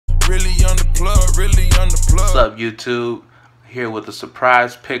really on the plug, really on the plug. What's up, YouTube? Here with a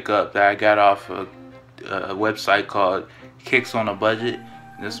surprise pickup that I got off a website called Kicks on a Budget.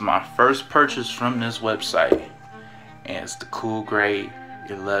 This is my first purchase from this website, and it's the Cool Grade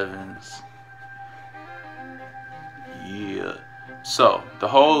 11s. Yeah. So the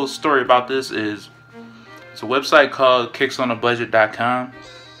whole story about this is it's a website called kicksonabudget.com,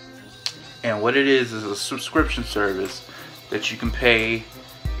 and what it is a subscription service that you can pay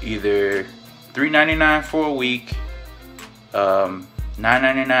either $3.99 for a week,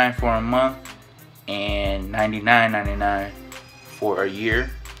 $9.99 for a month, and $99.99 for a year.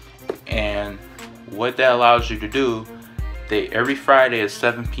 And what that allows you to do, every Friday at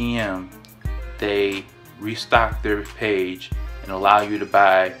 7 p.m. they restock their page and allow you to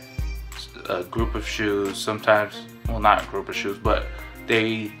buy a group of shoes. Sometimes, well, not a group of shoes, but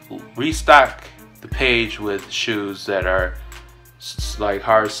they restock the page with shoes that are like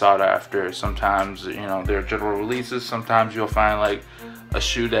hard sought after. Sometimes, you know, they're general releases. Sometimes you'll find like a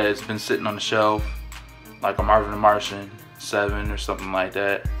shoe that has been sitting on the shelf, like a Marvin the Martian 7 or something like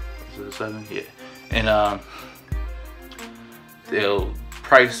that. Is it a 7? Yeah. And they'll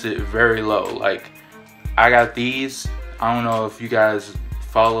price it very low. Like, I got these. I don't know if you guys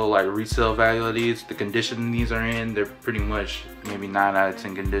follow like resale value of these. The condition these are in, they're pretty much maybe 9 out of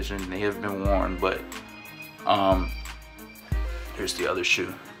 10 condition. They have been worn, but here's the other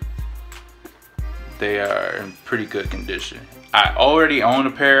shoe. They are in pretty good condition. I already own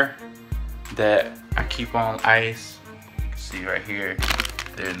a pair that I keep on ice. You can see right here,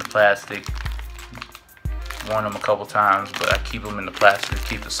 they're in the plastic. Worn them a couple times, but I keep them in the plastic to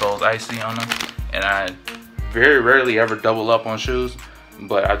keep the soles icy on them. And I very rarely ever double up on shoes,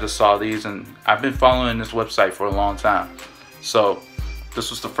 but I just saw these and I've been following this website for a long time. So this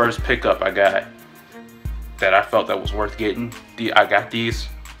was the first pickup I got that I felt that was worth getting. I got these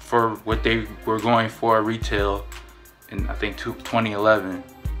for what they were going for retail in, I think, 2011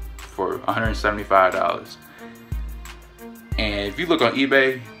 for $175. And if you look on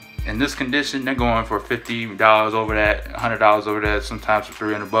eBay, in this condition, they're going for $50 over that, $100 over that, sometimes for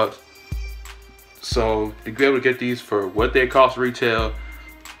 300 bucks. So to be able to get these for what they cost retail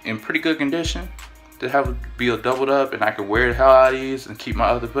in pretty good condition, to have it be a doubled up and I could wear the hell out of these and keep my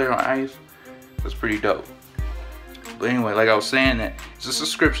other pair on ice, that's pretty dope. But anyway, like I was saying, that it's a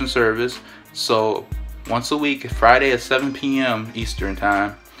subscription service. So once a week, Friday at 7 p.m. Eastern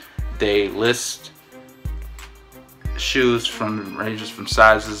time, they list shoes from ranges from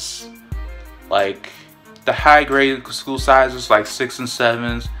sizes like the high grade school sizes like 6 and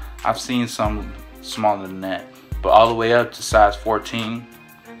 7s. I've seen some smaller than that, but all the way up to size 14.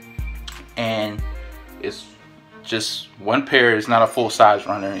 And it's just one pair. It's not a full size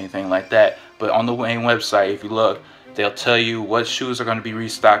run or anything like that, but on the main website, if you look, they'll tell you what shoes are going to be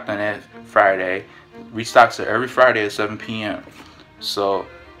restocked on that Friday. Restocks are every Friday at 7 p.m. So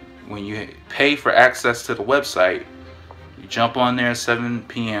when you pay for access to the website, you jump on there at 7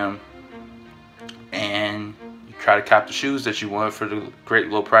 p.m. and you try to cop the shoes that you want for the great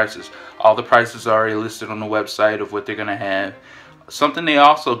low prices. All the prices are already listed on the website of what they're gonna have. Something they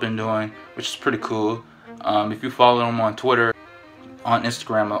also been doing, which is pretty cool. If you follow them on Twitter, on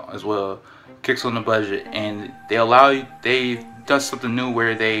Instagram as well, Kicks on the Budget, and they've done something new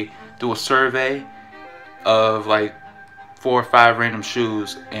where they do a survey of like 4 or 5 random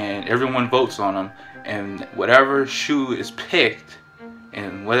shoes, and everyone votes on them. And whatever shoe is picked,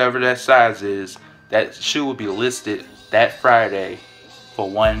 and whatever that size is, that shoe will be listed that Friday for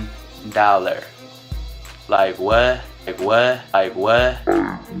 $1. Like what? Like what? Like what?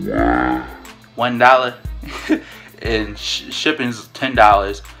 $1. And shipping's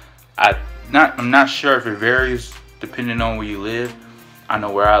 $10. I'm not sure if it varies depending on where you live. I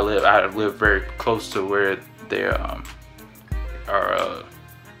know where I live. I live very close to where they are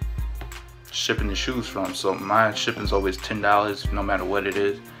shipping the shoes from, so my shipping's always $10 no matter what it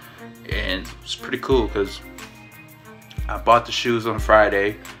is. And it's pretty cool because I bought the shoes on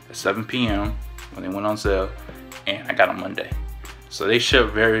Friday at 7 p.m. when they went on sale, and I got them Monday. So they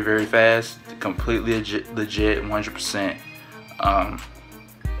ship very, very fast, completely legit 100%.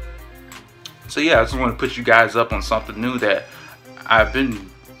 So yeah, I just want to put you guys up on something new that I've been,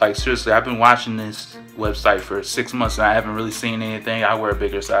 like, seriously, I've been watching this website for 6 months and I haven't really seen anything. I wear a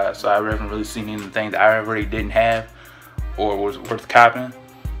bigger size, so I haven't really seen anything that I already didn't have or was worth copping.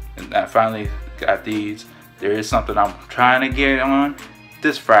 And I finally got these. There is something I'm trying to get on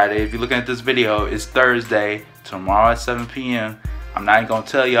this Friday. If you're looking at this video, it's Thursday, tomorrow at 7 p.m. I'm not even gonna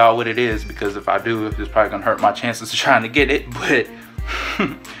tell y'all what it is, because if I do, it's probably gonna hurt my chances of trying to get it. But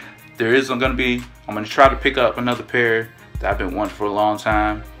I'm gonna try to pick up another pair that I've been wanting for a long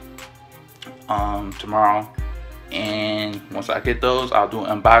time. tomorrow, and once I get those, I'll do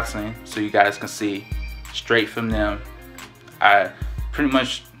an unboxing so you guys can see straight from them. I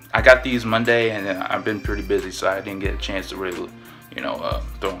got these Monday, and I've been pretty busy, so I didn't get a chance to really, you know,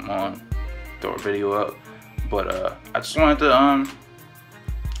 throw them on, throw a video up. But I just wanted to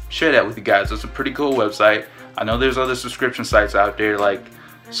share that with you guys. It's a pretty cool website. I know there's other subscription sites out there, like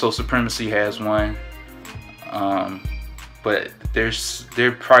Soul Supremacy has one, but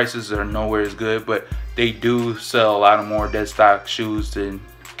their prices are nowhere as good, but they do sell a lot of more dead stock shoes than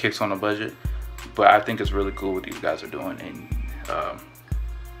Kicks on a Budget. But I think it's really cool what these guys are doing, and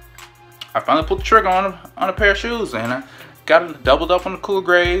I finally pulled the trigger on a pair of shoes, and I got it doubled up on the cool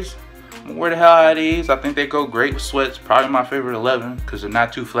grays. I'm gonna wear the hell out of these. I think they go great with sweats. Probably my favorite 11 because they're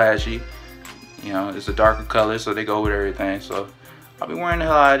not too flashy. You know, it's a darker color, so they go with everything. So I'll be wearing the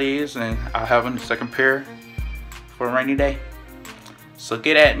hell out of these, and I'll have a second pair for a rainy day. So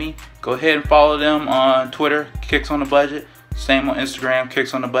get at me. Go ahead and follow them on Twitter, Kicks on a Budget. Same on Instagram,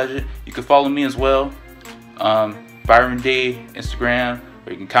 Kicks on a Budget. You can follow me as well, Byron D, Instagram,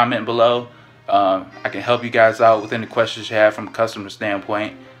 or you can comment below. I can help you guys out with any questions you have from a customer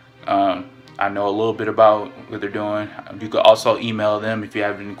standpoint. I know a little bit about what they're doing. You can also email them if you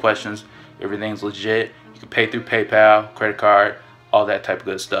have any questions. Everything's legit. You can pay through PayPal, credit card, all that type of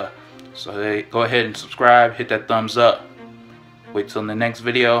good stuff. So go ahead and subscribe, hit that thumbs up. Wait till the next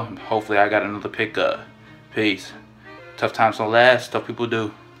video. Hopefully I got another pickup. Peace. Tough times don't last. Tough people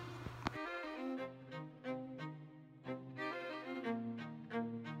do.